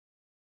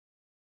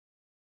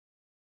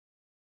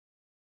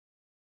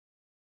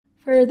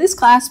For this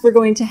class, we're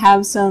going to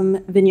have some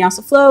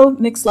Vinyasa Flow,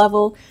 mixed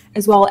level,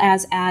 as well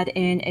as add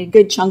in a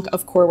good chunk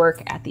of core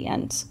work at the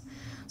end.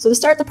 So to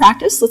start the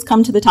practice, let's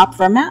come to the top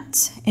of our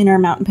mat in our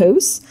mountain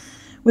pose.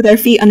 With our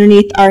feet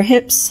underneath our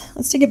hips,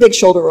 let's take a big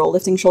shoulder roll,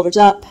 lifting shoulders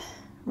up,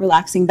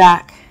 relaxing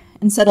back,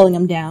 and settling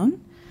them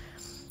down.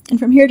 And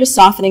from here, just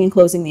softening and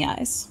closing the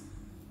eyes.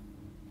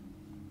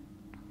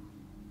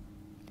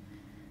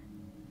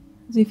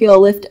 As we feel a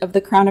lift of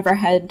the crown of our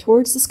head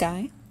towards the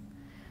sky,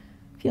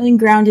 feeling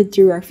grounded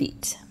through our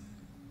feet.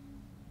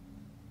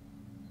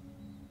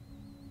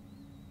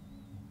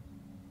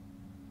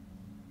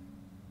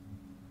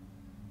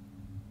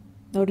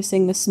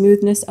 Noticing the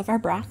smoothness of our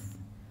breath,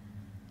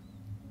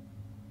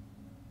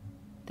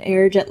 the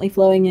air gently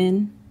flowing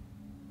in,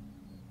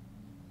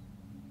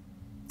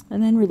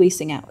 and then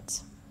releasing out.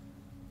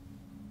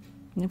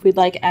 And if we'd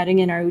like, adding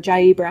in our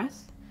Ujjayi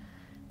breath,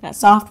 that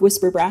soft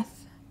whisper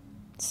breath,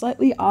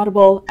 slightly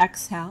audible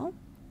exhale,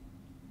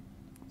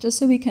 just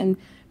so we can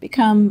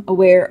become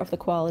aware of the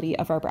quality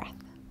of our breath.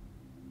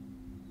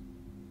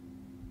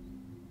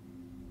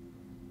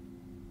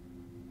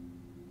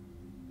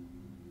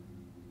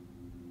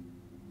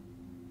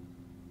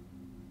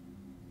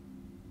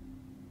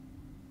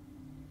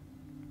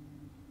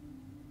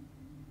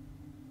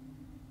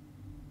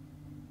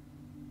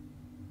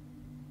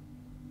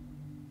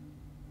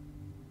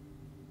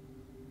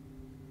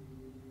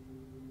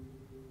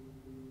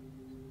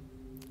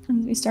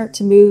 As we start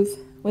to move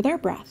with our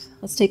breath,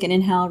 let's take an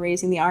inhale,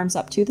 raising the arms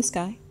up to the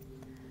sky.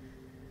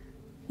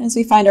 As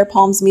we find our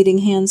palms meeting,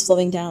 hands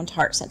flowing down to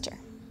heart center.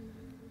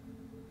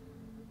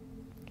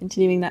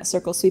 Continuing that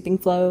circle sweeping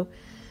flow,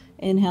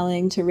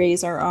 inhaling to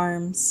raise our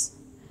arms,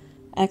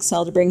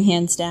 exhale to bring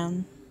hands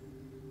down.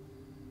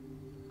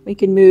 We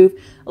can move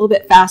a little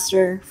bit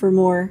faster for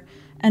more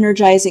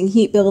energizing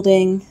heat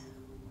building,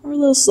 or a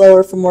little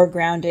slower for more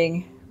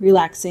grounding,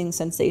 relaxing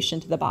sensation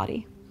to the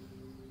body.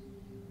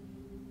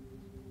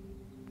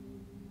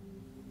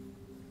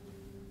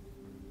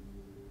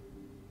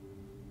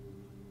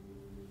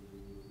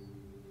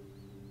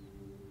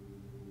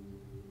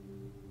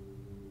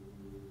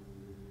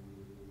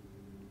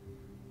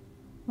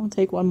 We'll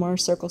take one more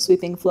circle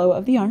sweeping flow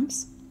of the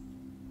arms.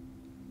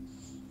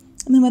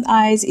 And then with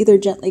eyes either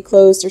gently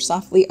closed or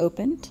softly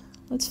opened,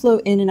 let's flow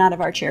in and out of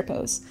our chair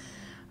pose.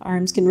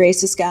 Arms can raise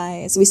to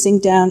sky as we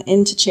sink down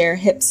into chair,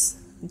 hips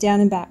down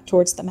and back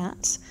towards the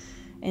mat.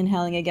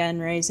 Inhaling again,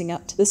 raising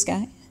up to the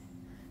sky,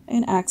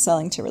 and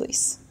exhaling to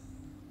release.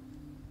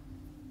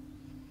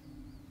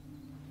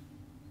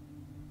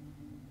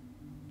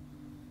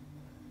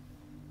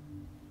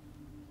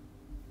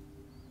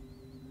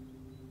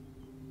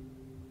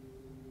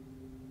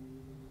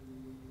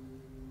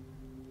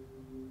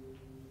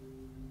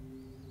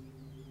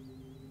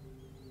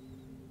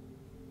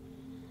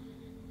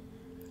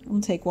 We'll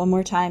take one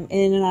more time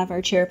in and out of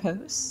our chair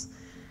pose.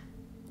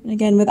 And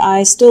again, with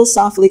eyes still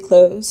softly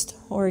closed,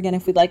 or again,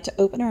 if we'd like to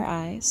open our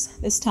eyes.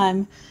 This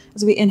time,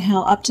 as we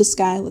inhale up to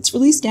sky, let's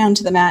release down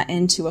to the mat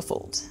into a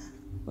fold.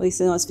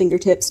 Releasing those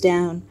fingertips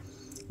down,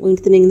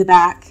 lengthening the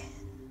back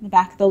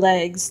of the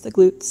legs, the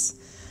glutes,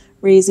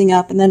 raising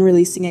up and then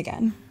releasing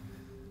again.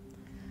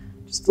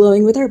 Just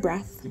flowing with our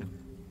breath.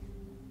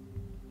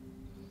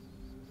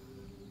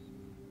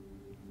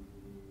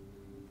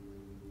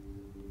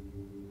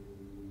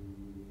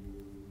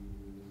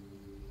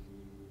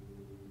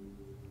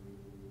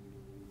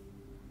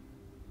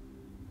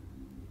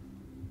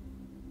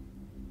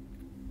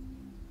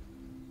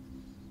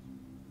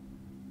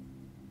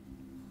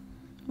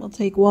 We'll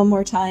take one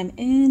more time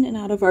in and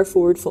out of our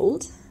forward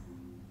fold.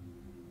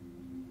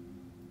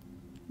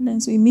 And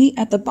as we meet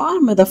at the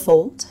bottom of the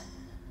fold,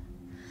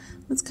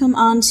 let's come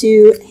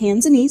onto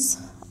hands and knees,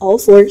 all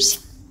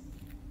fours,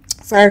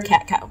 for our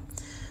cat-cow.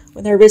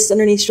 With our wrists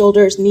underneath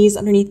shoulders, knees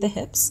underneath the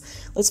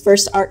hips, let's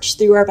first arch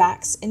through our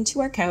backs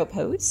into our cow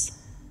pose,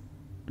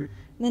 and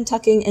then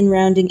tucking and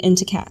rounding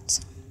into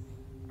cat.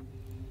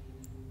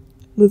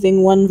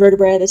 Moving one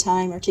vertebra at a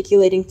time,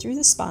 articulating through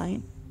the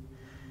spine.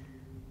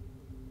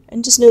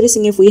 And just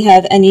noticing if we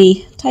have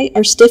any tight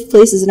or stiff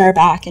places in our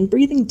back and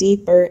breathing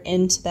deeper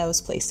into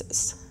those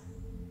places.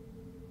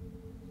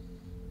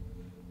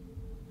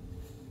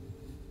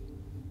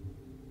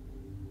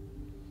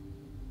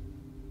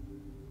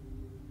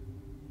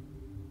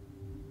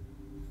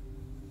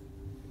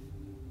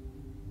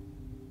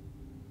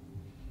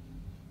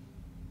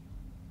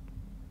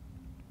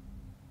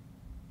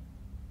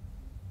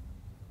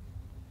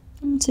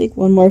 And we'll take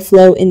one more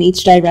flow in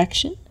each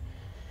direction.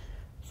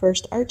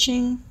 First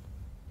arching,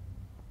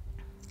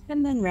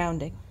 and then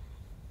rounding.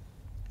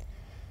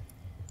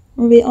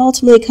 Where we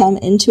ultimately come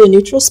into a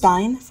neutral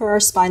spine for our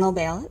spinal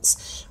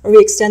balance, where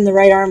we extend the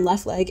right arm,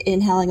 left leg,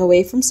 inhaling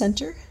away from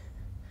center,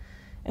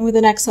 and with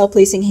an exhale,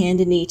 placing hand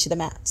and knee to the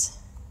mat.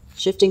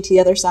 Shifting to the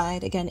other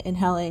side, again,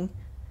 inhaling,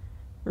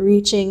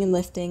 reaching and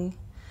lifting,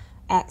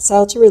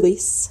 exhale to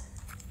release.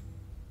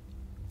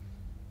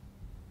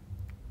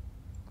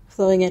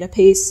 Flowing at a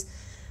pace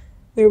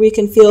where we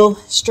can feel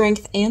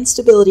strength and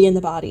stability in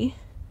the body,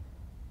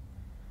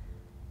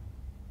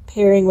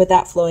 pairing with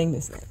that flowing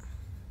movement.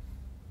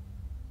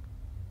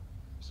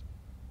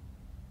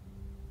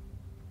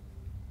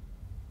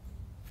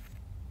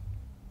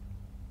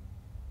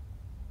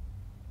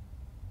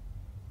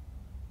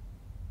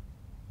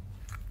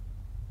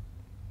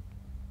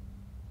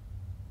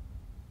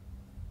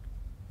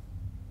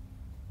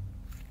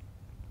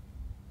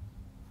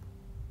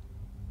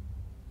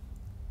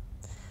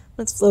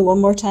 Let's flow one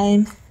more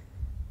time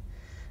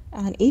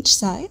on each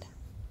side.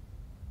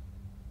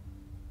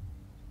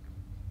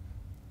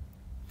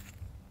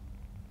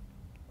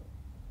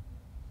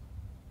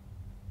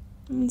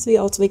 As we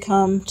ultimately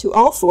come to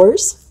all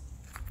fours,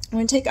 we're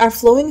going to take our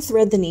flowing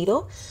thread the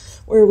needle,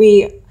 where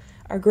we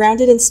are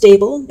grounded and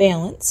stable,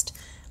 balanced,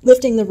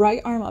 lifting the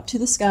right arm up to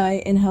the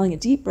sky, inhaling a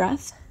deep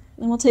breath.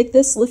 Then we'll take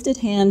this lifted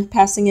hand,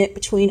 passing it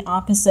between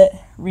opposite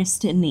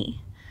wrist and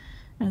knee.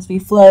 As we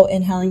flow,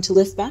 inhaling to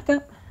lift back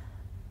up.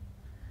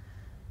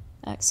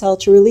 Exhale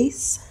to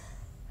release,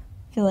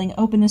 feeling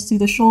openness through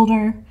the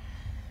shoulder,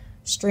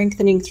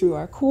 strengthening through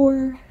our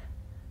core,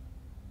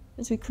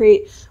 as we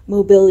create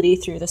mobility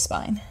through the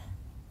spine.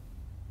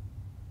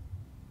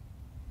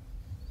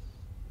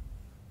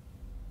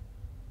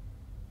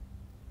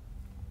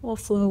 We'll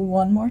flow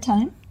one more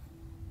time.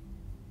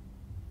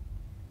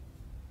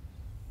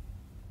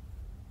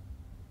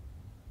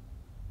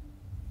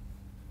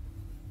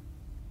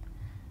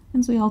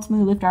 As we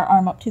ultimately lift our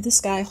arm up to the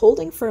sky,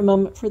 holding for a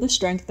moment for the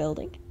strength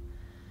building,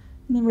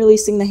 and then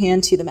releasing the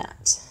hand to the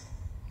mat.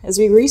 As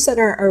we reset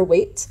our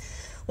weight,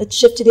 let's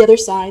shift to the other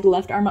side,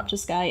 left arm up to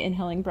sky,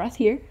 inhaling breath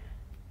here.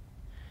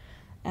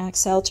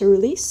 Exhale to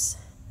release.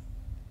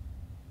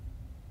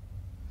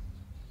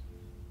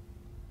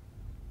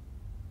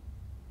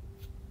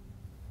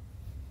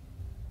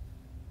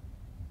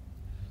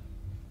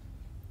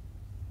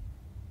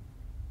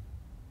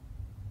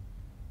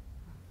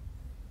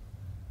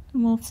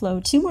 And we'll flow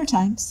two more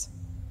times.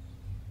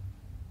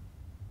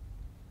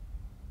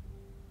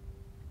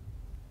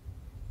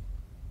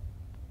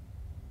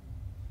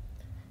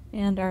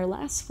 And our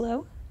last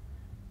flow.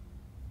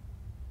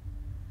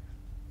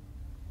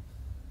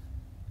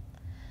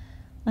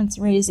 Let's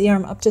raise the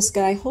arm up to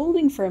sky,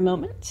 holding for a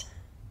moment,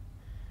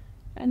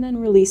 and then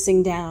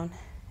releasing down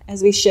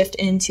as we shift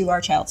into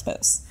our child's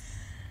pose.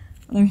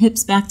 With our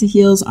hips back to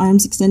heels,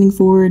 arms extending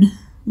forward,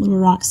 little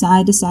rock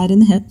side to side in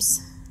the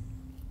hips.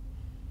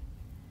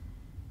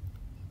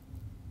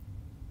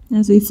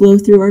 As we flow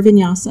through our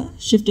vinyasa,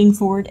 shifting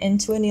forward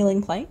into a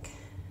kneeling plank,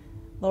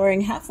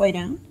 lowering halfway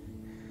down,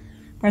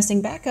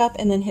 pressing back up,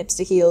 and then hips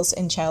to heels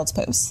in child's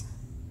pose.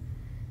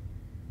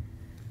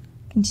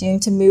 Continuing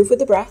to move with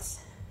the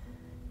breath,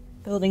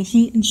 building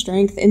heat and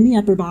strength in the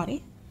upper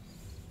body.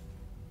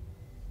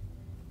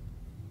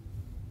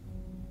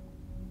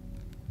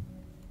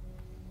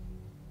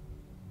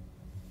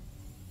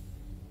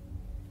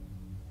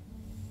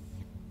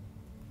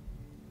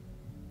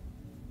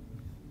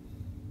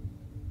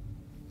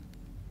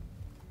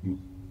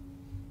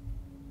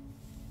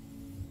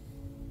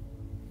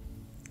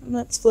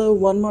 Let's flow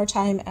one more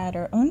time at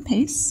our own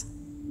pace.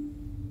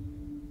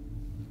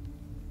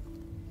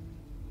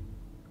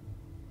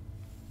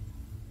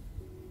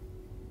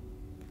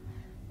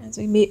 As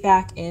we meet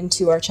back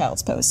into our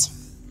child's pose.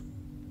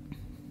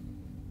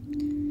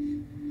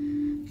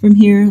 From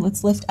here,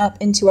 let's lift up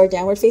into our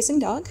downward facing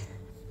dog.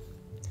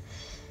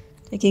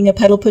 Taking a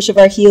pedal push of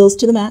our heels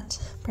to the mat,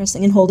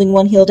 pressing and holding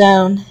one heel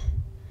down,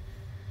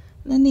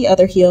 and then the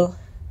other heel,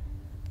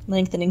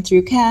 lengthening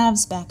through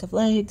calves, back of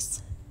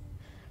legs.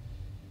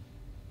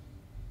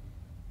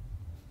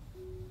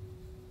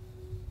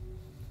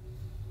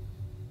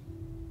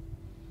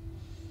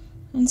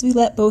 As we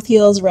let both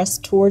heels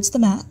rest towards the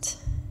mat,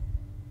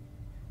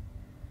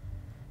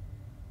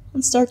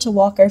 and start to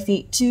walk our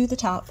feet to the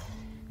top,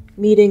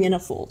 meeting in a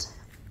fold.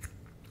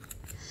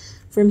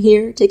 From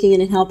here, taking an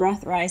inhale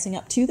breath, rising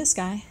up to the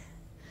sky,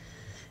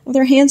 with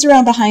our hands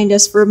around behind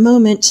us for a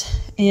moment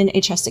in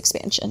a chest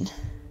expansion,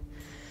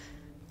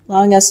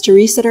 allowing us to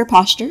reset our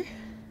posture,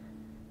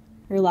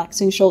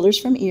 relaxing shoulders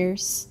from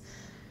ears,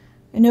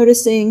 and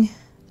noticing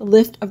the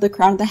lift of the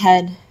crown of the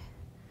head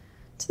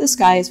to the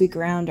sky as we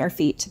ground our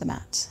feet to the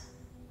mat.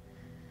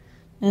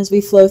 As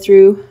we flow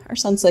through our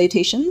sun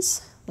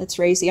salutations, let's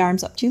raise the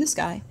arms up to the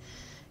sky,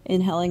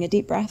 inhaling a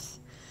deep breath.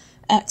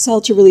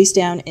 Exhale to release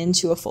down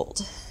into a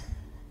fold.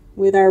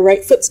 With our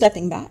right foot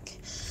stepping back,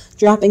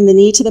 dropping the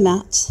knee to the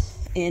mat,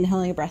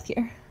 inhaling a breath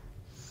here.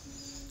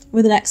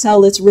 With an exhale,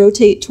 let's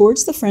rotate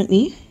towards the front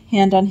knee,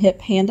 hand on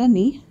hip, hand on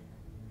knee.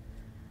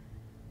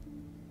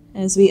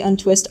 As we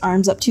untwist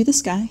arms up to the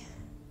sky,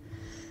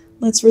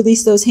 let's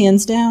release those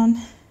hands down,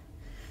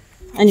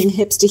 and in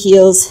hips to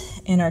heels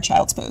in our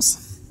child's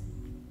pose.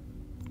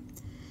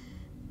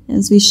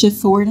 As we shift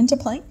forward into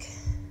plank,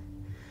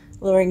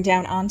 lowering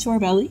down onto our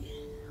belly,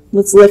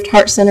 let's lift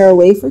heart center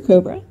away for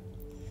cobra.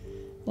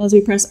 As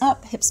we press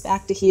up, hips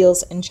back to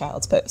heels in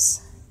child's pose.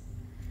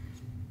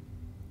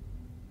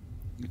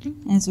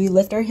 As we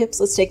lift our hips,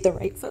 let's take the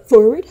right foot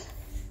forward,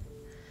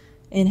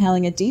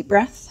 inhaling a deep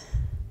breath.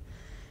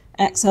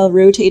 Exhale,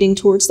 rotating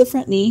towards the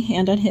front knee,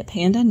 hand on hip,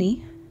 hand on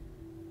knee.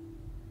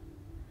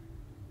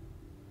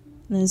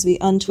 And as we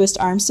untwist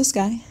arms to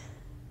sky,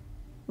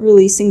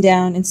 releasing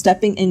down and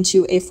stepping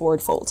into a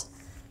forward fold.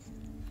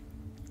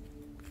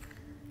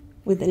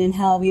 With an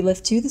inhale, we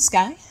lift to the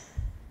sky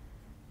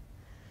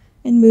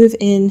and move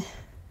in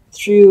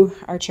through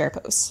our chair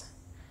pose.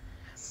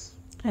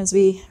 As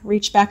we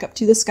reach back up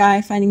to the sky,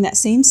 finding that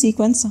same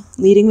sequence,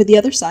 leading with the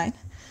other side,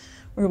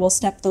 where we'll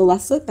step the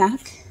left foot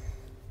back,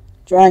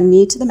 drawing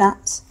knee to the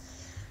mat.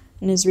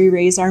 And as we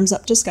raise arms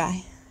up to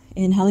sky,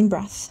 inhaling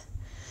breath.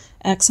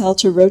 Exhale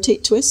to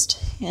rotate,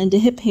 twist, and to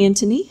hip, hand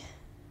to knee.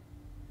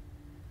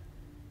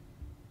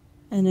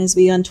 And as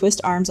we untwist,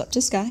 arms up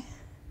to sky.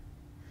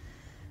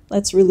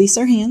 Let's release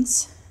our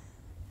hands,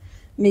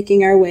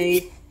 making our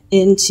way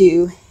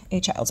into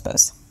a child's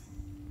pose.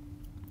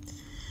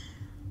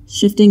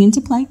 Shifting into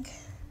plank,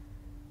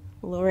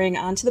 lowering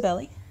onto the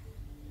belly.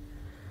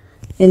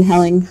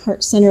 Inhaling,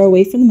 heart center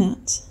away from the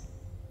mat.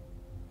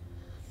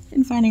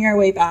 And finding our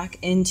way back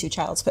into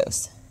child's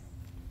pose.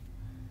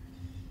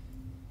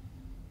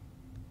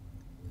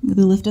 With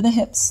a lift of the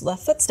hips,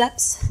 left foot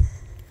steps.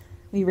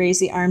 We raise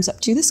the arms up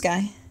to the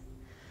sky,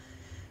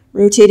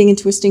 rotating and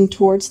twisting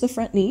towards the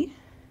front knee.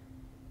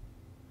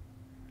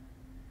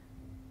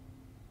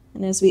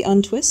 And as we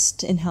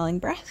untwist, inhaling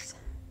breath,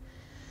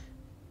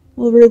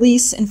 we'll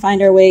release and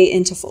find our way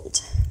into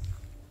fold.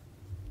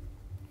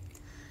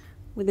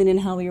 With an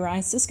inhale, we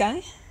rise to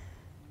sky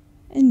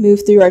and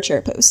move through our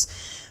chair pose.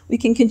 We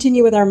can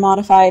continue with our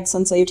modified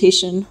sun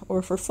salutation,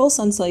 or for full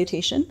sun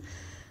salutation,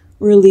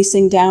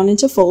 releasing down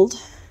into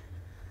fold,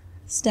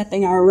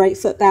 stepping our right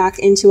foot back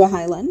into a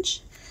high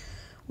lunge,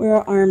 where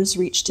our arms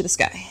reach to the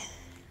sky.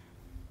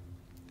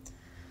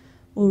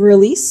 We'll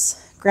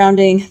release,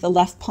 grounding the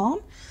left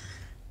palm,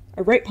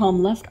 our right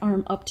palm, left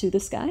arm up to the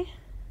sky.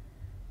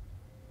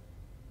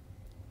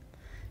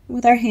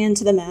 With our hand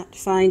to the mat,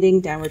 finding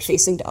downward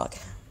facing dog.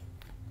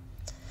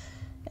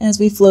 As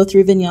we flow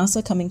through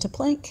vinyasa, coming to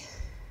plank,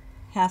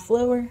 half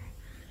lower,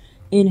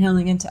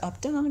 inhaling into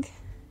up dog,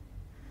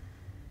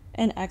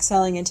 and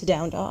exhaling into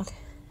down dog.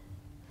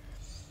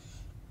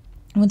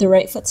 With the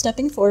right foot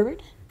stepping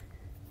forward,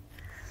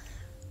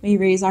 we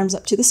raise arms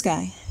up to the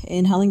sky,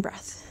 inhaling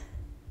breath.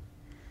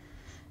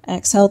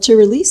 Exhale to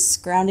release,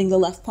 grounding the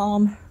left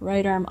palm,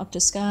 right arm up to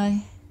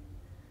sky.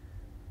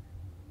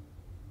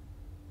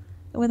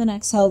 And with an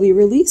exhale, we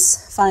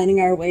release,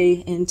 finding our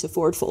way into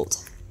forward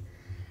fold.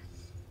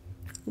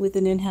 With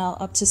an inhale,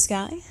 up to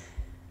sky,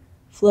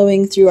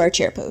 flowing through our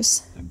chair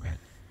pose.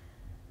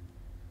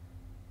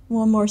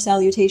 One more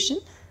salutation.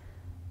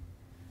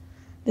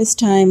 This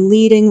time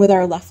leading with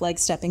our left leg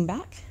stepping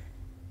back.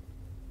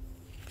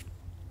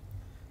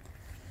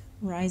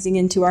 Rising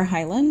into our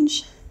high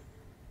lunge.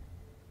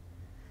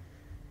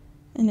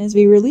 And as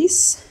we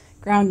release,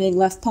 grounding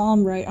left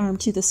palm, right arm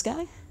to the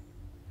sky.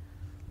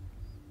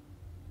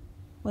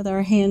 With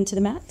our hand to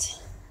the mat.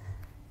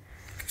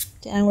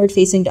 Downward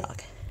facing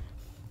dog.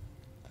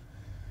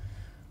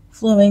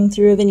 Flowing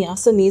through a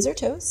vinyasa, knees or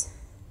toes.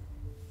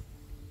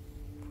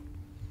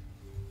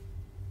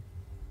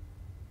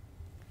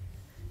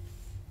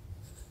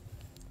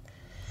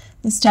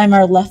 This time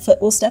our left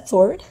foot will step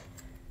forward,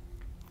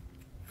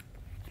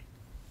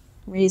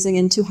 raising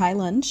into high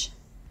lunge.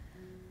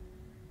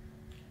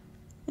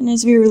 And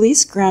as we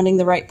release, grounding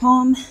the right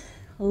palm,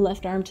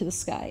 left arm to the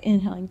sky,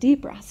 inhaling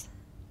deep breath.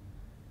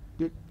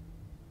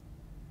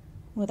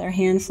 With our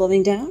hand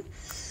flowing down,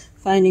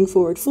 finding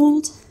forward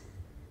fold.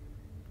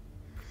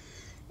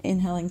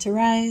 Inhaling to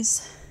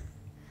rise,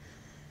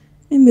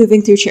 and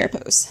moving through chair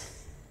pose.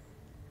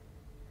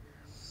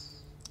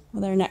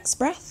 With our next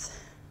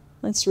breath,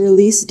 let's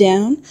release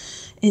down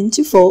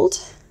into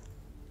fold.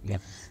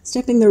 Yep.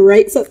 Stepping the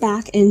right foot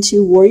back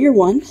into warrior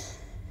one,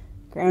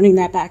 grounding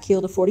that back heel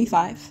to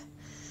 45.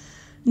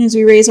 And as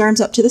we raise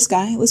arms up to the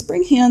sky, let's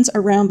bring hands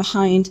around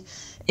behind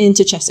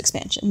into chest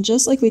expansion,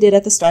 just like we did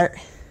at the start,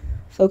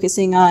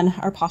 focusing on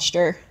our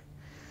posture,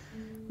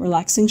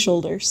 relaxing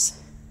shoulders.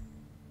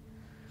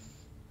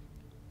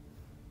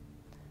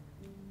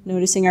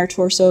 Noticing our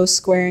torso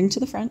squaring to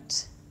the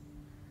front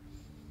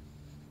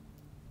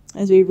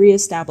as we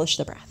reestablish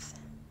the breath.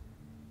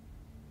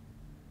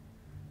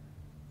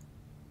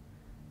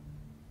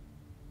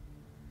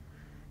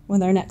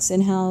 With our next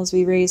inhales,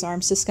 we raise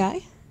arms to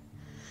sky.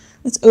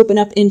 Let's open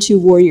up into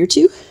warrior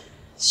two,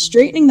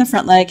 straightening the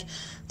front leg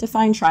to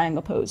find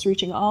triangle pose,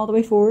 reaching all the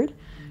way forward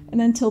and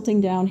then tilting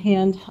down,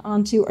 hand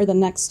onto or the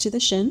next to the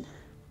shin.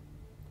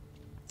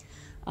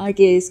 Eye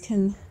gaze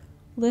can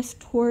lift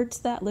towards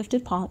that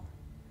lifted palm.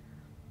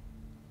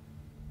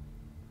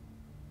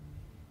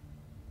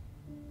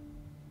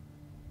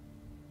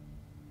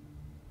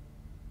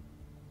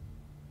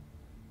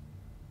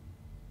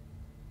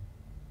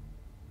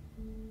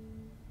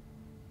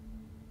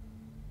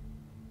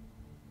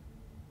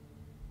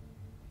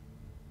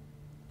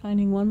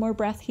 Finding one more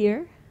breath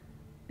here,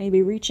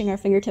 maybe reaching our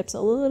fingertips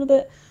a little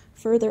bit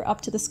further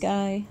up to the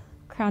sky,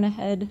 crown of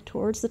head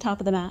towards the top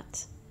of the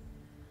mat.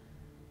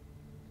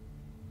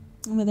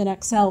 And with an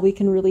exhale, we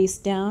can release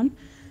down,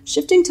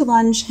 shifting to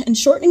lunge and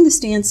shortening the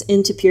stance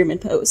into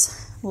pyramid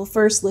pose. We'll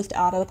first lift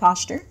out of the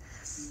posture,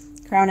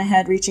 crown of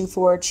head reaching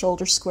forward,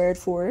 shoulders squared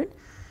forward.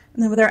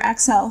 And then with our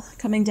exhale,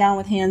 coming down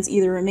with hands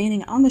either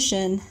remaining on the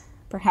shin,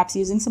 perhaps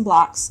using some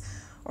blocks,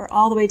 or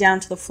all the way down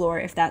to the floor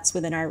if that's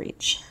within our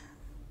reach.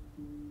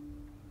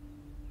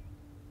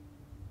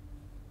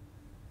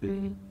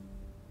 Mm-hmm.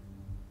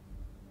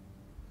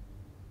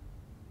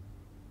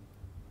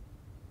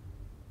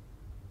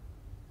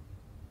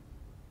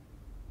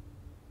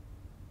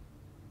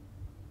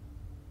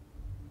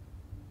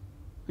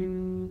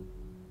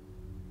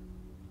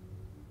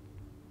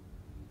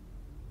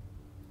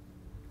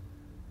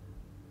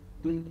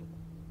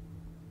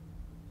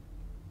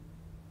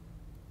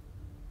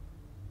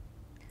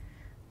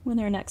 With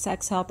our next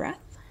exhale breath,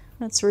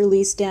 let's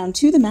release down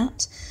to the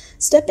mat,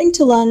 stepping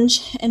to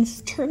lunge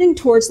and turning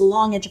towards the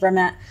long edge of our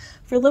mat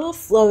for a little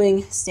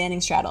flowing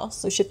standing straddle.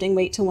 So shifting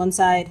weight to one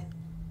side,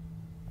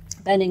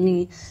 bending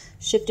knee,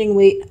 shifting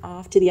weight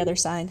off to the other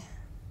side.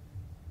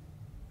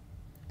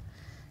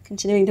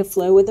 Continuing to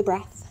flow with the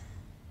breath.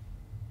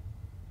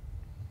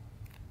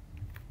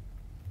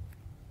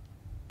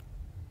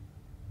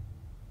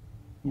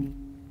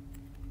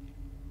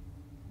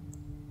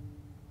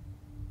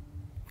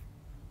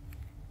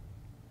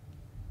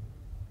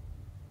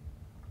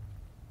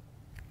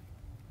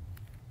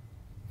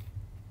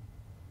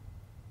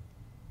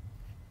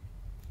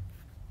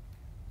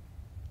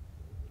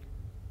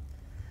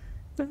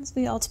 As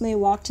we ultimately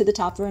walk to the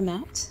top of our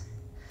mat,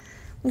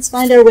 let's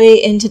find our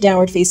way into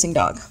downward facing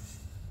dog.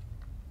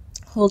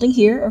 Holding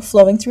here or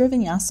flowing through a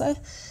vinyasa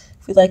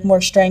if we'd like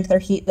more strength or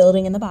heat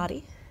building in the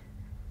body.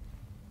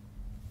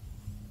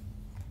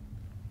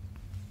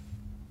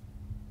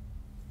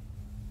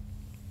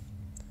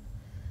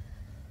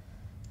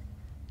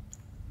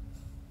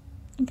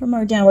 And from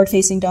our downward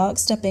facing dog,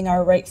 stepping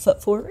our right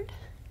foot forward.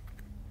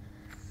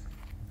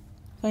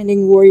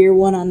 Finding warrior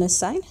one on this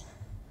side.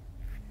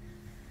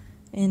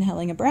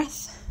 Inhaling a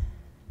breath.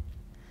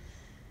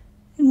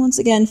 And once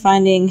again,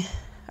 finding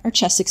our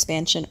chest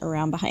expansion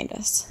around behind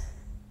us.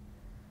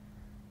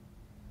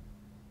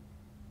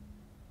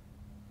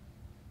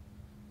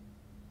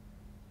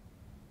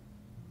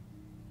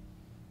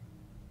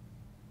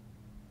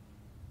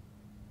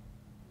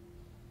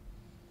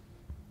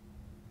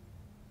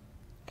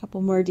 A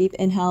couple more deep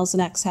inhales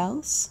and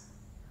exhales.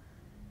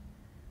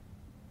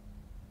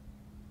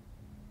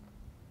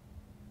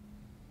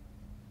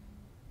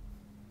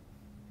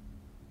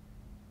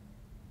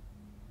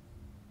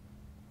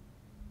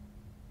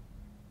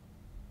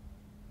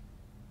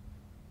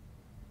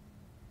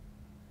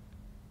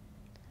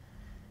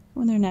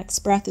 With our next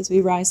breath, as we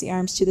rise the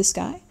arms to the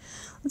sky,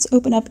 let's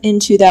open up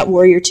into that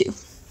warrior two.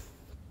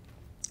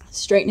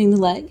 Straightening the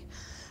leg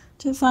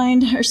to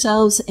find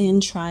ourselves in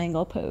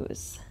triangle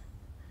pose.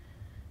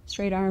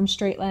 Straight arms,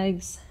 straight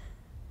legs.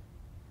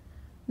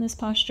 And this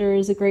posture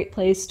is a great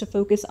place to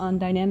focus on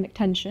dynamic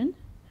tension.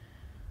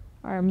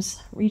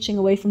 Arms reaching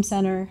away from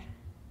center,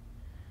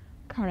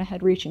 crown of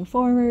head reaching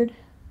forward,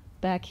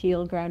 back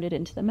heel grounded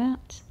into the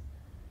mat.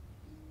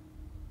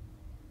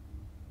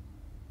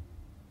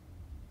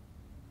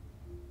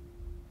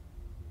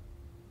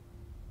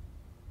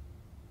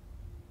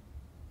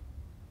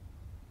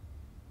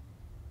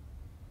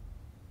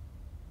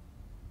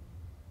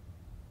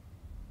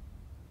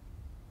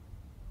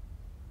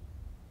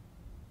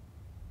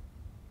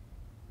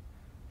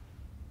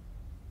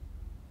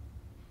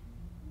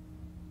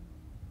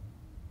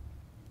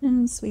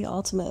 As we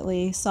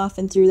ultimately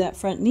soften through that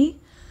front knee,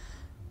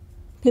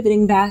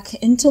 pivoting back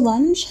into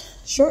lunge,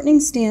 shortening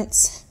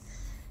stance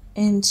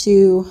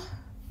into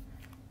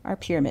our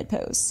pyramid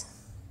pose.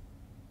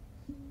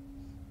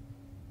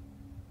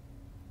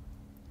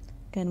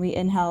 Again, we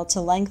inhale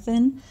to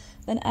lengthen,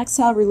 then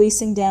exhale,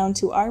 releasing down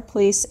to our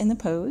place in the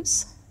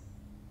pose.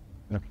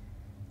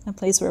 A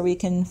place where we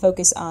can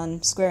focus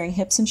on squaring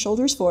hips and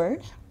shoulders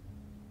forward.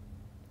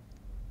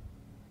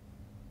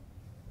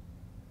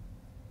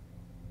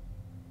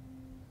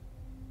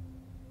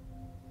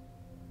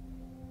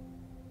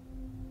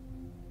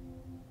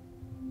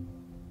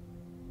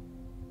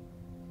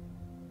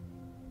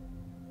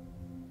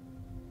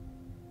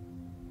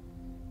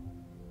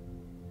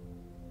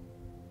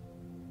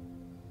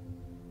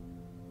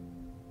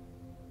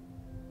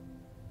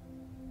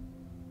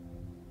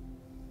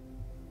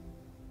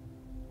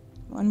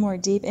 One more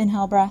deep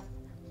inhale breath.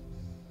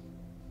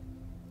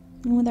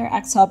 And with our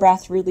exhale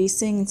breath,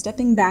 releasing and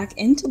stepping back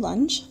into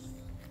lunge.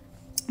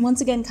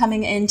 Once again,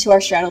 coming into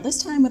our straddle,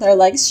 this time with our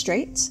legs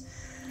straight.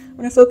 We're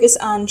going to focus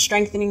on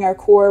strengthening our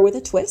core with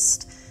a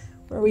twist,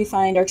 where we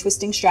find our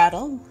twisting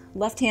straddle.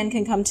 Left hand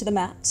can come to the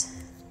mat.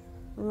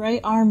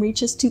 Right arm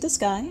reaches to the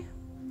sky.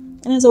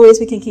 And as always,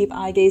 we can keep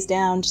eye gaze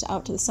down, just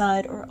out to the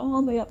side, or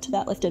all the way up to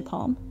that lifted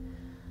palm.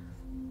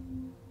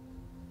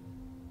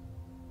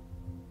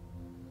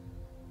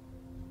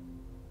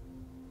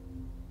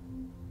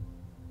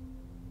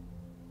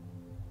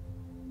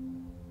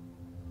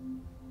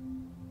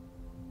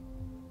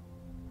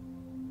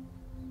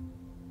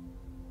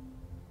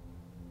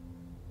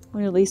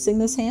 Releasing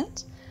this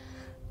hand,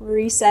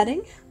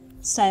 resetting.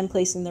 It's time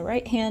placing the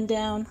right hand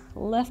down,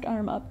 left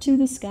arm up to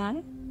the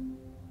sky.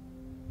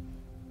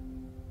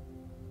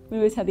 We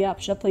always have the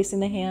option of placing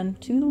the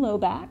hand to the low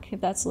back, if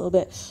that's a little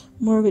bit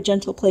more of a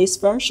gentle place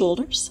for our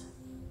shoulders.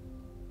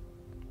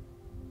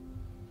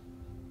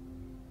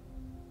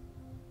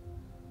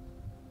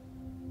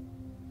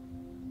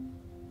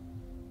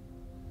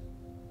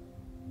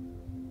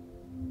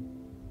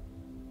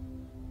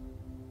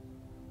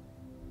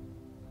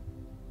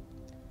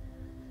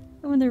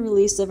 And with the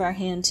release of our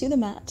hand to the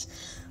mat,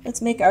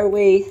 let's make our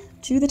way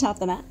to the top of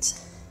the mat,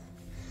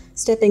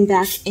 stepping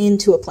back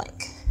into a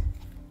plank.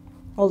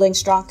 Holding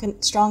strong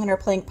in our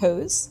plank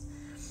pose.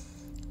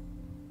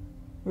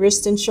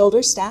 Wrist and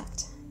shoulder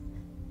stacked.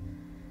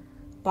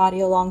 Body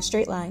a long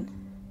straight line.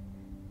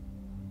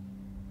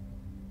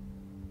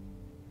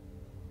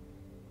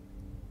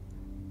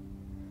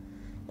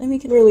 Then we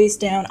can release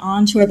down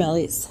onto our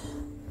bellies.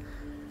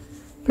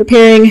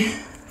 Preparing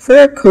for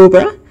a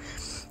cobra.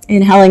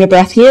 Inhaling a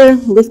breath here,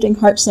 lifting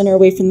heart center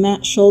away from the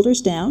mat,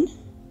 shoulders down.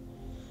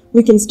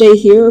 We can stay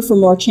here for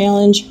more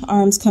challenge,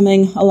 arms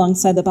coming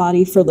alongside the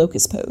body for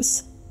locust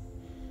pose.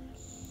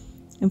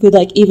 If we'd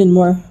like even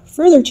more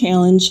further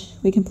challenge,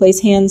 we can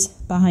place hands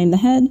behind the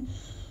head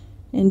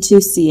into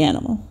sea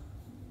animal.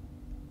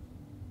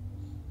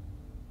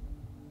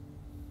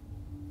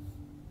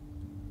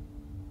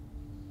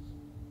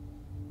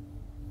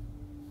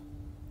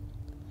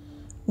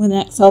 With an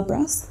exhale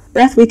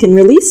breath, we can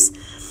release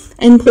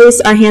and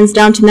place our hands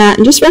down to mat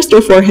and just rest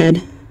our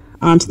forehead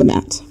onto the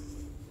mat.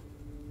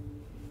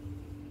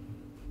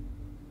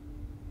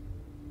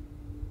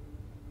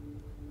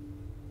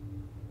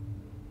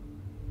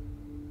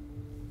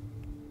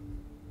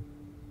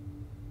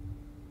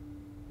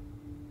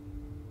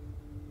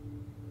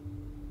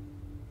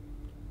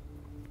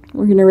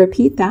 We're going to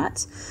repeat that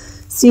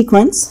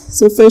sequence.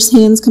 So first,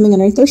 hands coming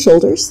underneath our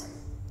shoulders.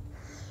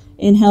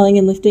 Inhaling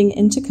and lifting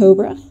into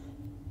cobra.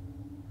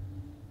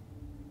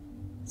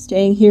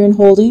 Staying here and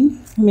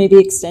holding, or maybe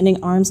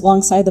extending arms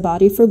alongside the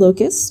body for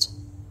locust.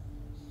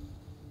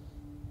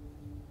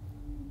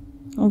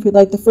 Or if we'd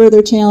like the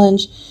further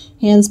challenge,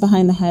 hands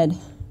behind the head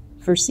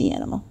for sea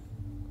animal.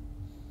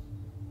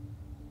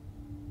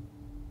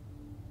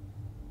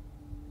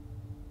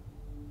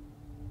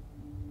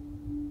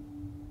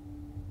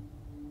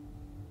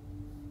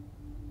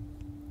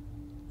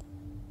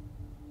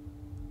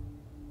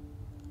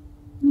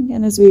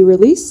 Again, as we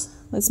release,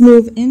 let's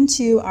move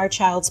into our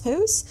child's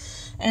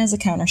pose as a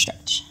counter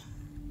stretch.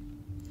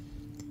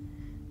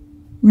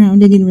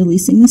 Rounding and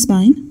releasing the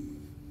spine.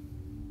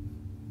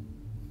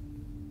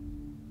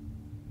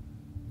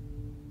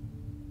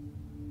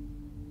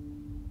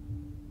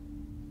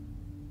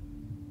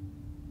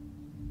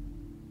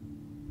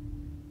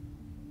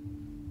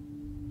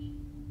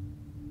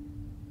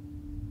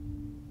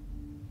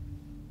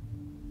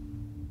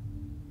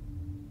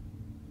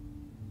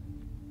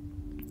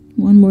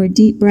 One more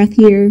deep breath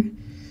here.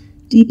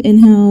 Deep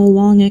inhale,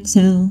 long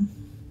exhale.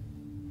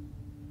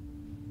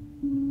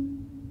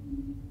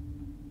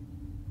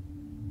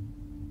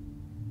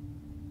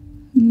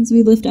 As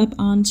we lift up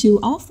onto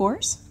all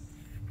fours,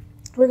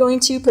 we're going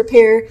to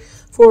prepare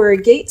for a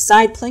gate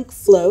side plank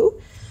flow.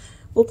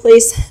 We'll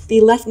place the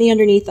left knee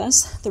underneath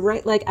us, the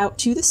right leg out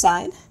to the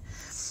side.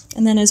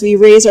 And then as we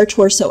raise our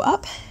torso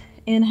up,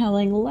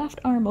 inhaling left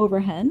arm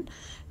overhead,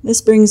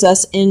 this brings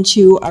us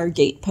into our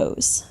gate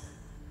pose.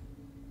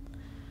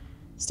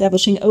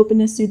 Establishing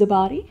openness through the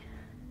body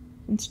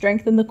and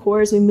strengthen the core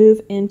as we move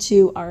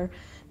into our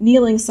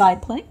kneeling side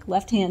plank.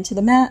 Left hand to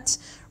the mat,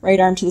 right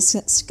arm to the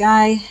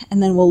sky,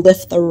 and then we'll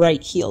lift the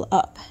right heel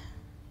up.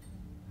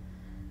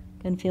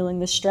 Again, feeling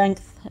the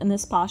strength in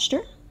this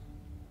posture.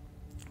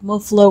 We'll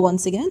flow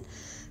once again.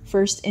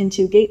 First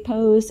into gate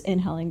pose,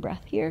 inhaling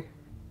breath here.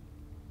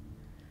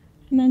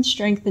 And then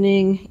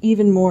strengthening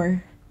even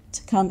more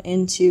to come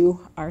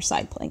into our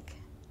side plank.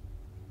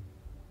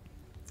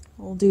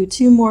 We'll do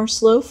 2 more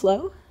slow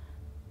flow.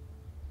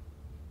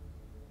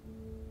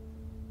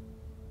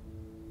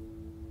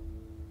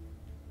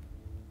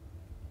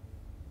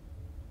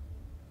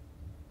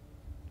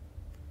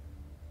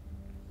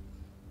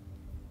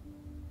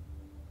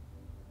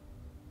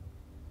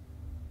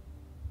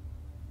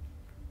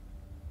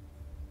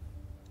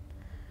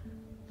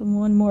 And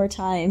one more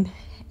time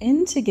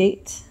into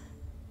gate.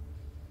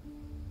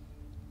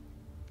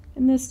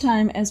 And this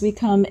time as we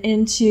come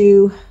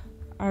into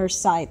our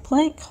side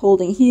plank,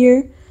 holding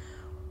here,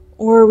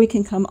 or we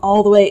can come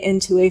all the way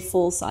into a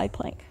full side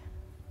plank.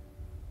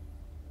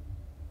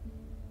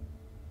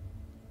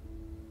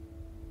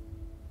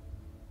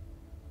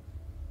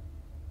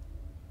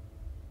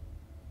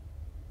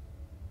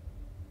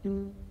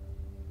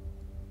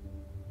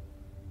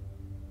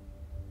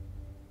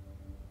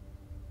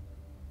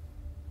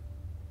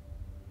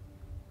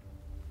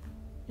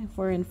 If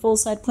we're in full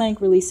side plank,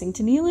 releasing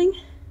to kneeling.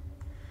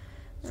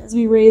 As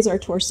we raise our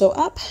torso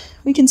up,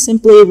 we can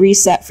simply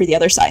reset for the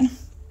other side.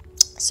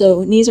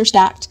 So knees are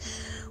stacked.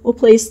 We'll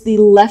place the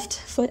left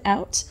foot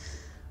out.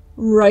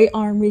 Right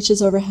arm reaches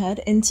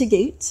overhead into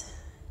gate.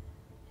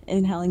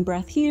 Inhaling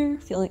breath here,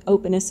 feeling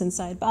openness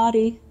inside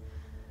body.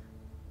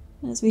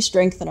 As we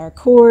strengthen our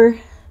core,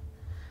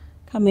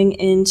 coming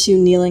into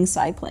kneeling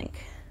side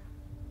plank.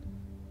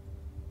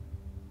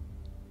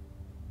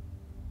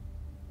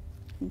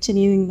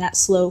 Continuing that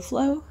slow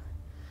flow.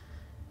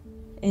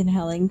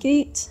 Inhaling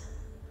gate.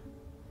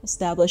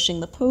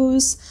 Establishing the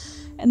pose,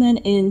 and then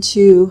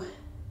into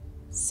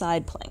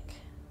side plank.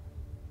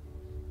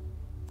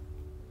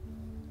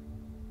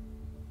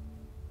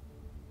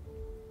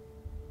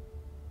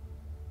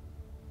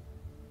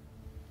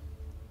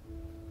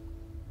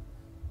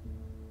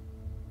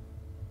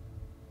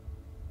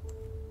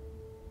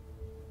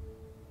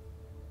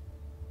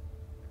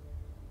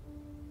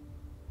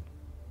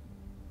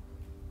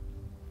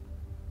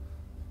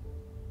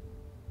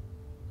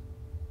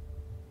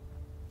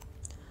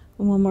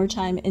 One more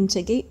time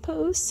into gate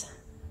pose.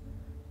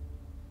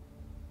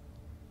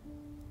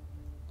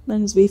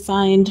 Then as we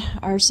find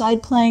our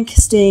side plank,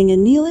 staying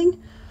in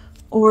kneeling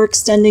or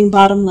extending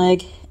bottom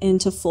leg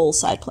into full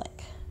side plank.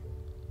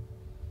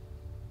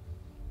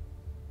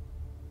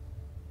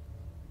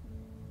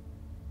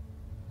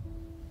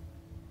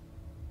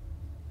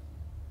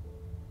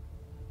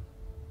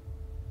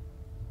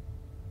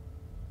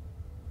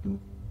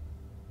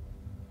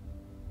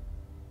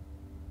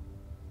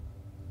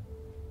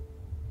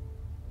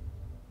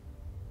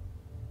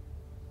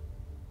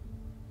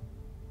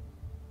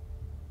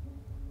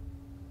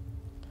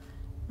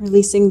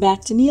 Releasing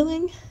back to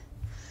kneeling,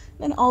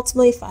 and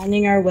ultimately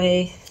finding our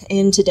way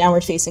into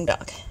downward facing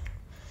dog.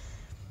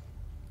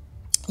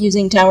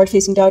 Using downward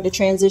facing dog to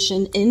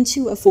transition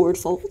into a forward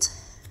fold.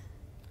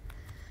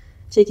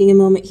 Taking a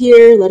moment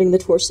here, letting the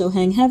torso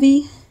hang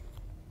heavy.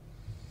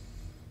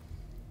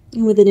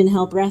 And with an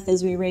inhale breath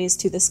as we raise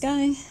to the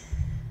sky,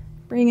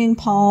 bringing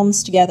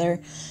palms together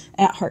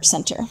at heart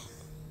center.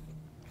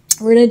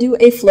 We're going to do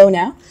a flow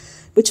now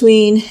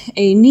between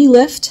a knee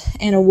lift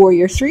and a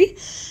warrior three.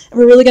 And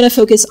we're really going to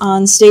focus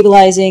on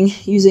stabilizing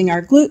using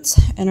our glutes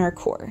and our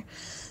core.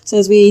 So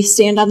as we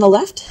stand on the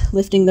left,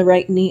 lifting the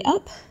right knee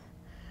up,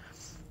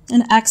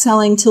 and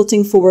exhaling,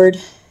 tilting forward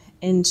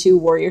into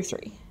warrior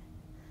three.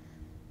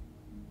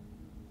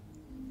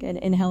 Again,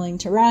 inhaling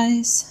to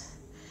rise.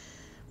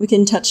 We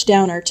can touch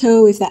down our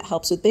toe if that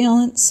helps with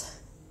balance.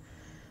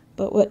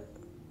 But what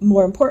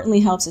more importantly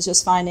helps is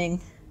just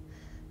finding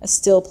a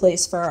still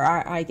place for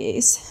our eye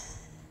gaze.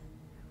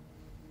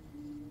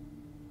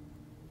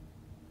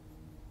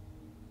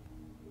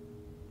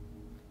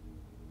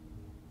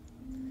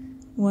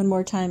 One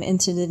more time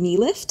into the knee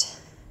lift.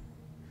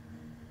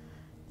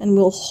 And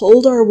we'll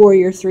hold our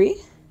warrior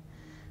three.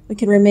 We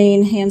can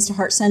remain hands to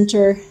heart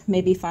center,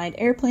 maybe find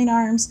airplane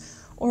arms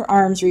or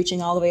arms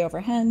reaching all the way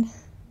overhead.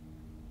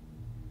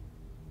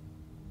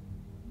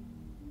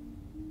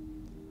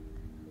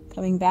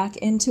 Coming back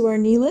into our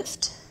knee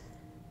lift.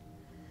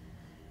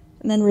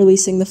 And then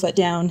releasing the foot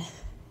down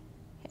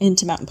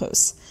into mountain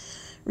pose.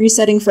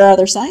 Resetting for our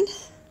other side.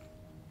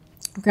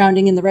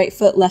 Grounding in the right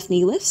foot, left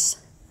knee lifts.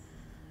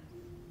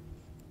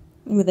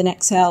 And with an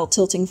exhale,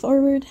 tilting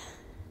forward.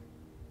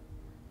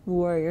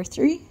 Warrior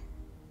three.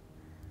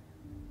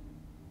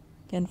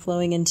 Again,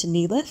 flowing into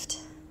knee lift.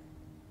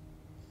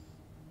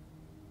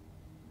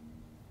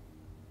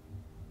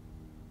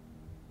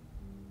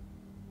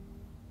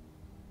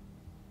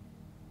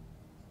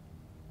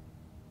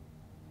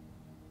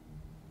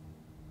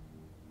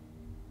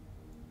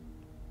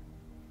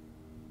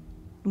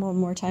 One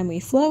more time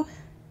we flow.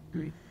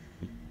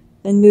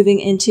 Then moving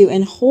into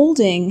and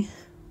holding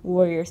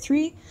warrior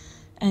three.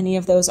 Any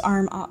of those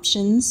arm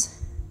options.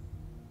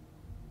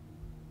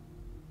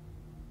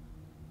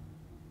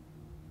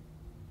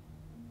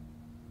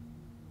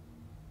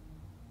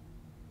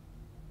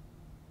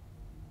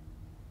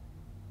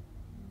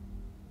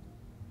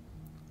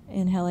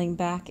 Inhaling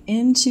back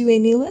into a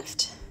knee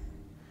lift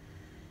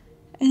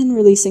and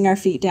releasing our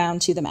feet down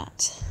to the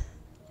mat.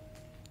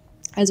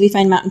 As we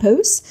find mountain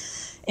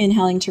pose,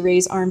 inhaling to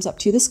raise arms up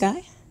to the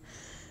sky.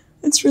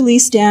 Let's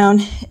release down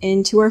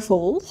into our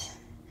fold,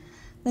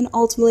 then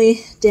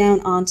ultimately down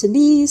onto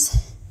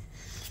knees,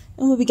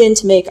 and we'll begin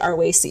to make our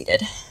way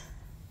seated.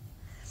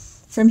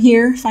 From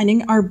here,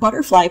 finding our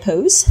butterfly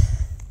pose.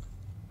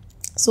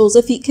 Soles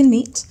of feet can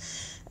meet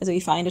as we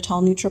find a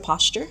tall neutral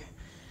posture.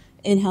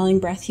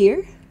 Inhaling breath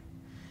here.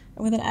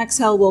 And with an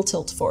exhale, we'll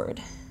tilt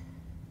forward.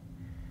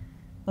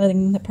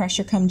 Letting the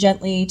pressure come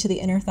gently to the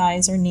inner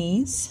thighs or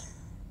knees.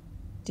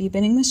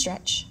 Deepening the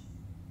stretch.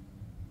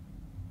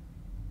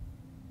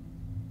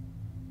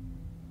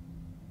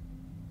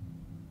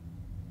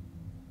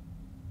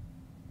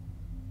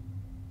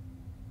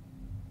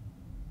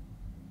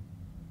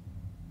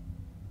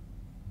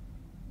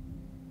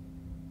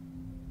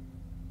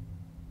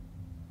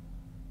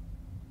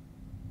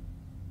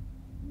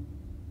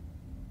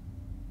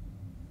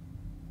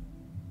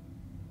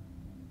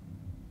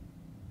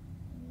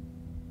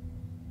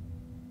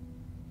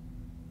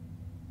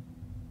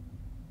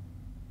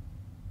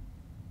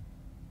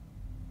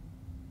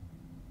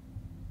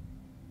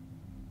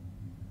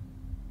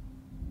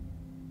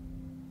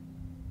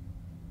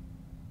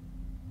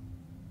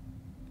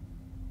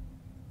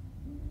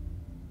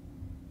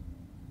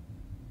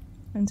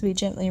 And we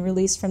gently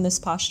release from this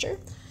posture.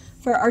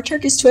 For our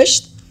Turkish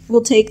twist,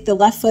 we'll take the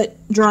left foot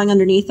drawing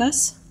underneath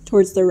us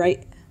towards the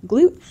right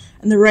glute,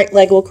 and the right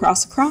leg will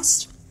cross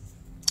across.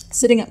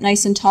 Sitting up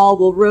nice and tall,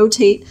 we'll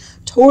rotate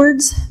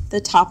towards the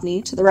top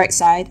knee to the right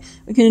side.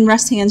 We can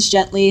rest hands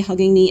gently,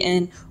 hugging knee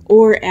in,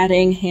 or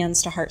adding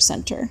hands to heart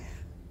center.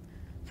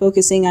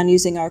 Focusing on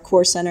using our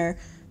core center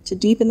to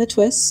deepen the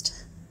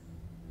twist.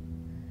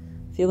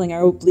 Feeling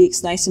our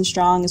obliques nice and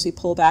strong as we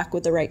pull back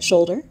with the right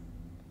shoulder.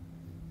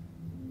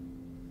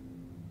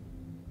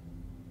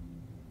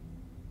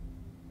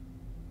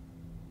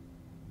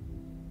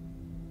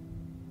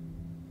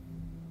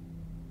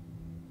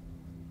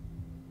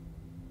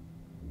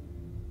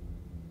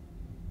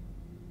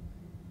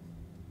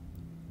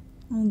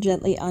 We'll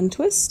gently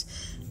untwist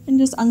and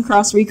just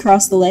uncross,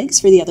 recross the legs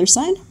for the other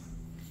side.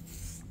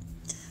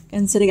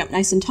 And sitting up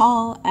nice and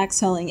tall,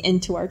 exhaling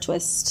into our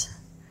twist.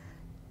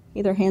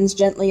 Either hands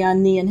gently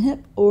on knee and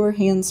hip or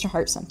hands to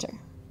heart center.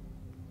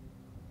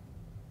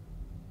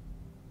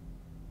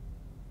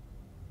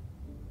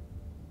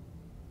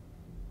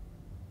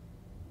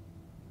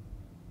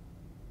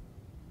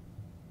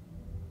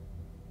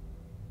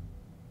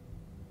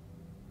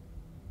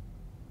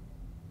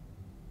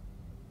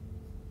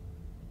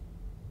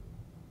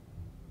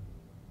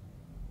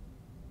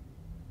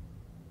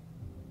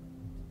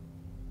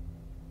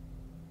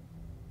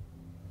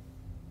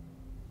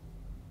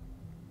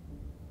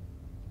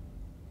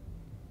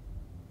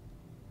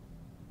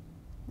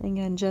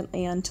 Again,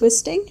 gently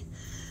untwisting.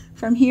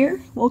 From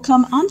here, we'll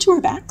come onto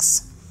our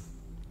backs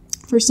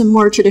for some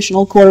more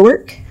traditional core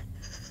work.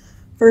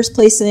 First,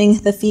 placing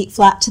the feet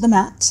flat to the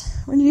mat.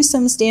 We're going to do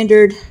some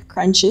standard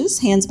crunches,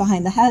 hands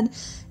behind the head,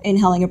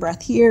 inhaling a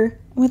breath here.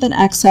 With an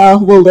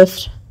exhale, we'll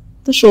lift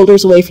the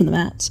shoulders away from the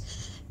mat.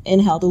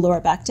 Inhale to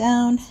lower back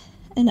down,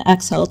 and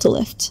exhale to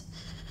lift.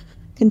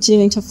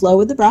 Continuing to flow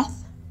with the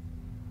breath.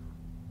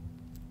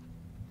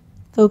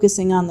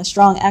 Focusing on the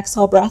strong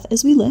exhale breath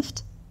as we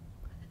lift.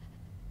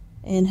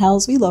 Inhale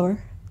as we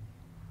lower.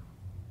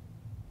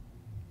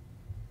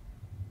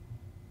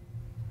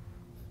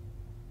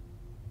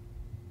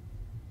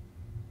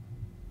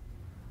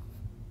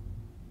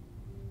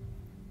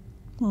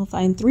 We'll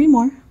find 3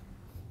 more.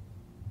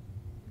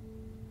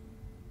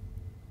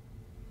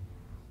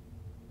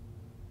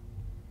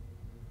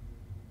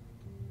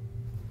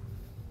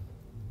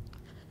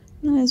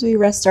 And as we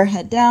rest our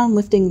head down,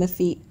 lifting the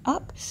feet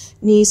up,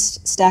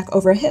 knees stack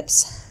over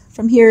hips.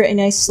 From here, a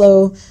nice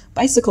slow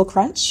bicycle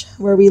crunch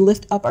where we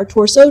lift up our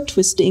torso,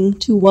 twisting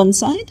to one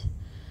side,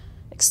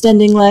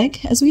 extending leg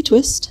as we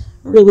twist,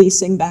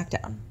 releasing back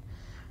down.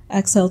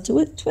 Exhale to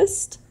it,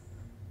 twist,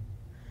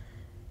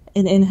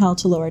 and inhale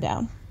to lower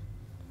down.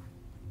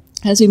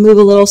 As we move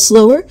a little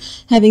slower,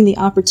 having the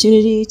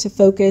opportunity to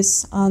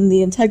focus on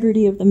the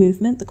integrity of the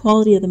movement, the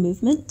quality of the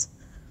movement.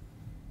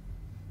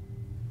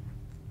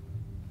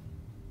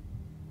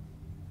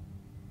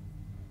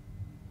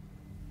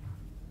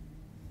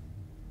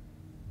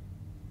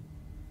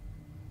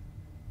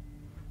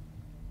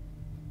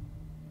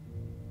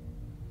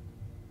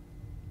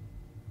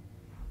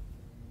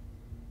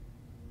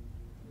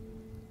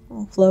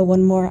 We'll flow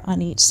 1 more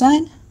on each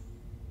side.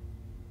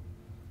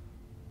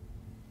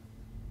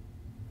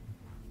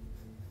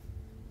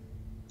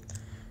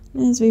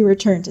 As we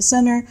return to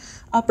center,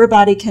 upper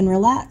body can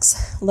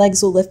relax,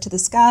 legs will lift to the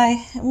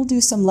sky, and we'll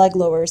do some leg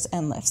lowers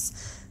and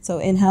lifts. So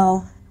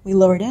inhale, we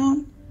lower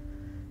down.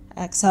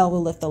 Exhale,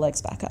 we'll lift the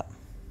legs back up.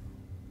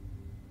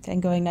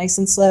 Again, going nice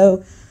and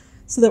slow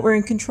so that we're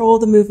in control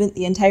of the movement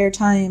the entire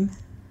time.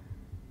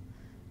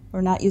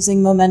 We're not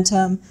using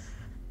momentum.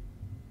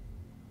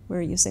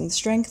 We're using the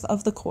strength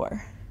of the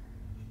core.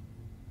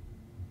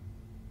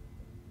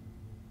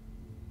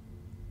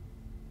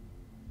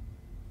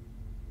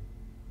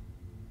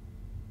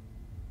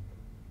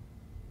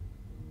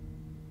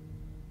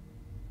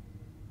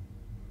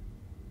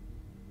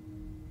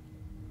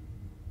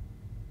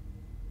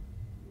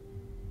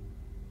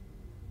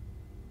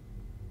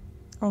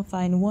 I'll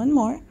find 1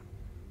 more.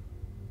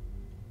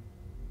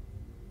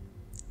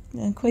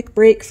 And a quick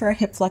break for our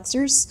hip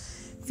flexors.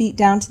 Feet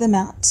down to the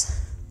mat.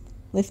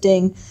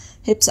 Lifting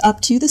hips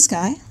up to the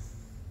sky.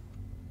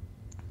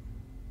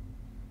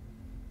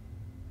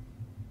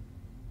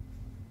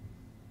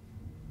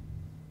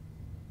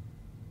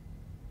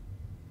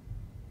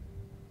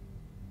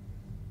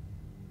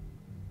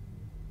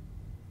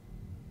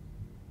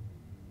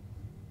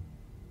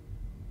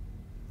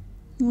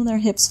 With our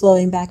hips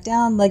flowing back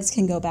down, legs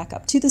can go back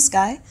up to the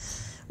sky.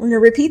 We're going to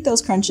repeat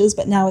those crunches,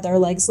 but now with our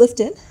legs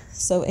lifted.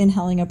 So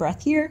inhaling a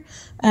breath here,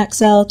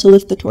 exhale to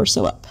lift the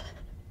torso up.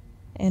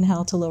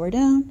 Inhale to lower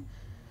down,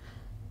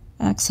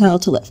 exhale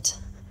to lift.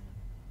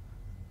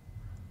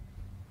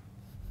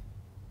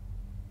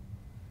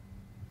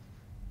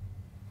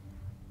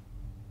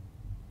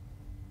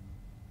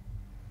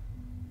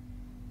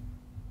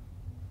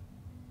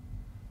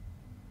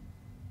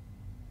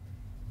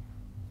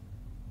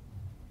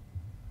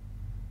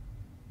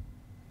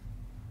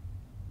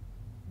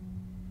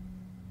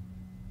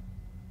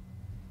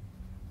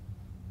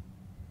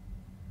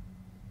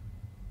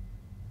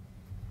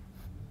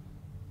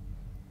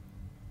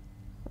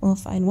 We'll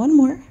find 1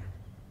 more.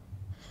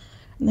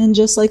 And then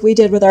just like we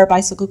did with our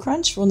bicycle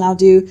crunch, we'll now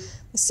do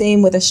the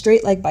same with a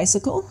straight leg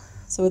bicycle.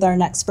 So with our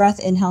next breath,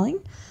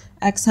 inhaling,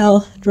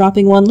 exhale,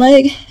 dropping 1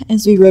 leg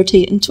as we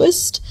rotate and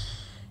twist.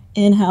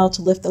 Inhale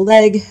to lift the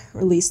leg,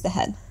 release the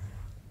head.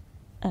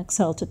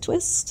 Exhale to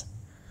twist.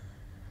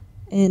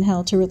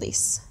 Inhale to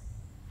release.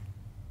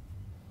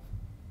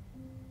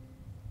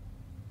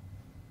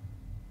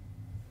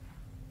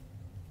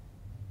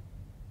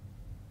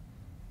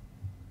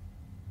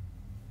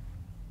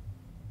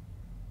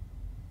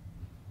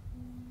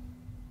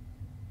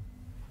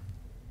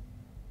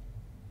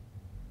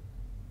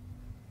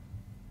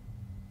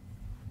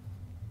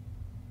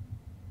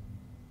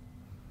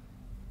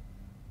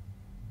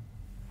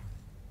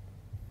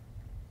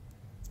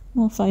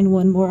 We'll find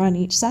one more on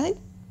each side.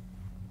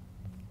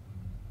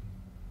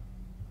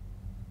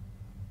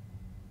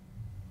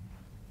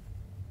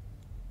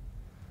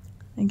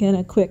 Again,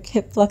 a quick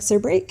hip flexor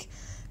break.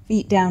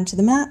 Feet down to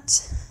the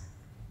mat,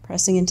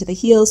 pressing into the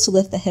heels to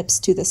lift the hips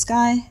to the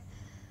sky.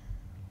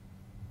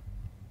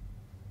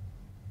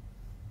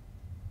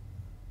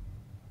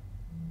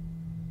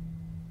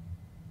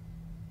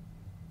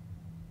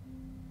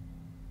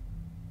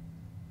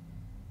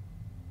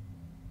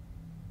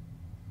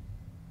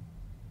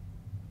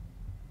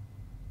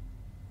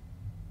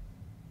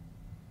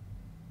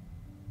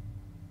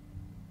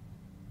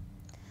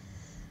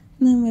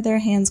 And then with our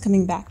hands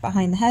coming back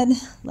behind the head,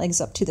 legs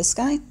up to the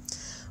sky.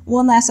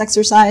 One last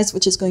exercise,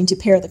 which is going to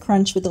pair the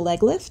crunch with the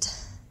leg lift.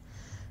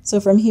 So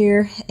from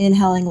here,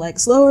 inhaling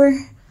legs lower,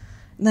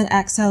 and then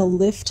exhale,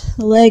 lift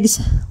the legs,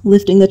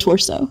 lifting the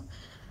torso.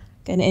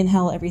 Again,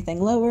 inhale,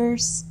 everything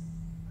lowers.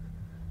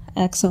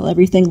 Exhale,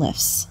 everything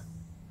lifts.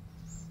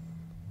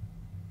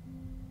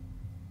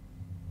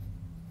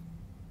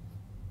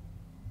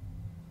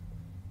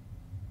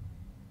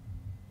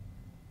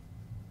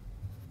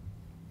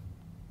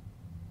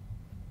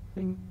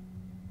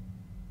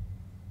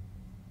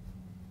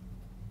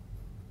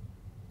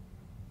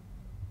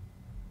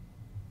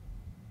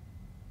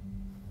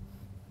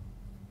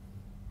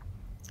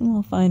 And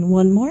we'll find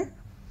one more.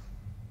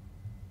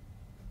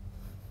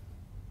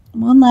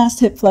 One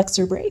last hip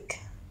flexor break.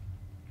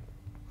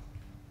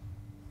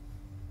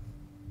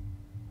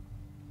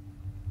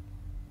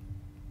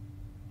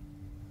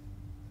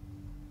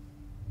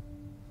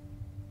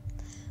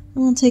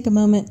 And we'll take a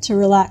moment to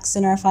relax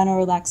in our final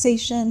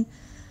relaxation.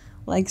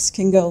 Legs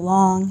can go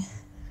long,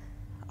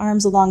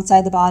 arms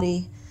alongside the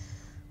body,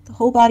 the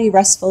whole body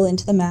restful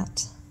into the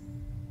mat.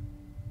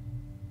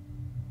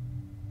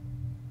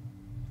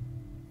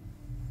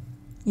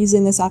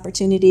 Using this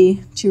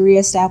opportunity to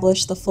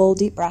reestablish the full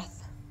deep breath.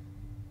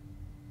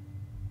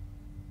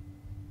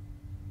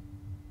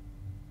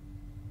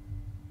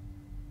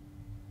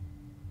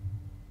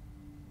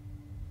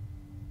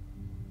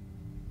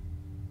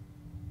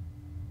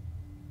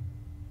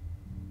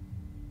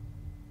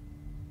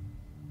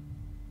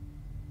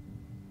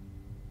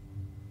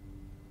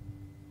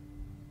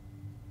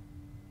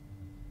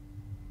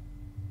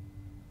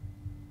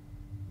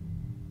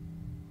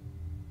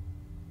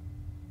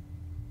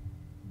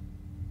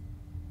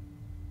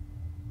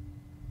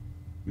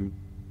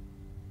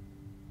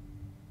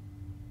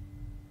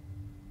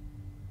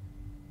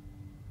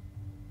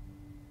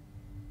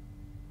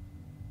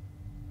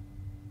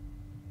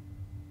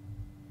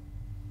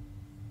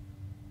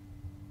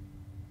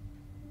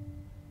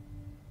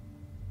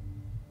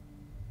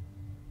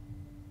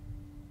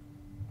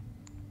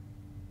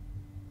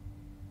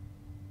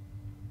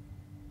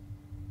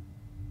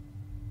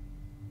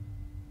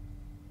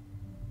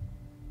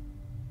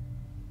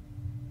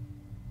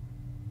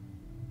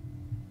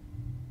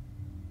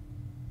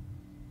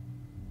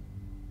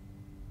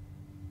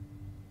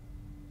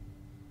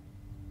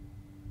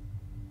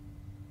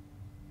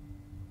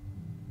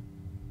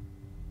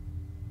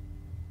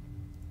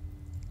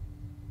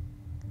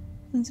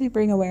 As we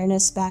bring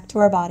awareness back to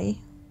our body.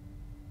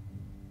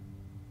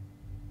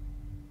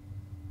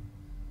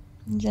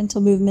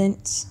 Gentle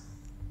movement,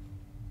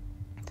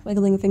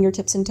 wiggling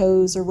fingertips and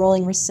toes or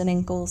rolling wrists and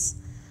ankles.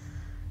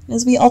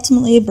 As we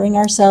ultimately bring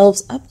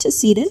ourselves up to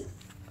seated,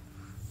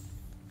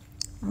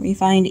 we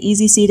find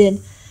easy seated,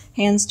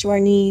 hands to our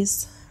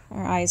knees,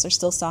 our eyes are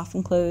still soft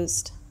and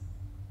closed.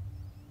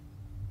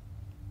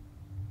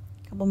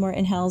 A couple more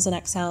inhales and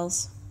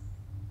exhales.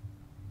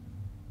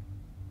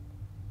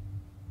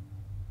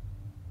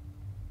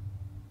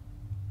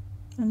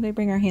 And we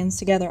bring our hands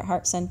together at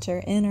heart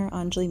center in our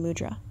Anjali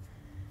Mudra.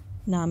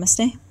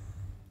 Namaste.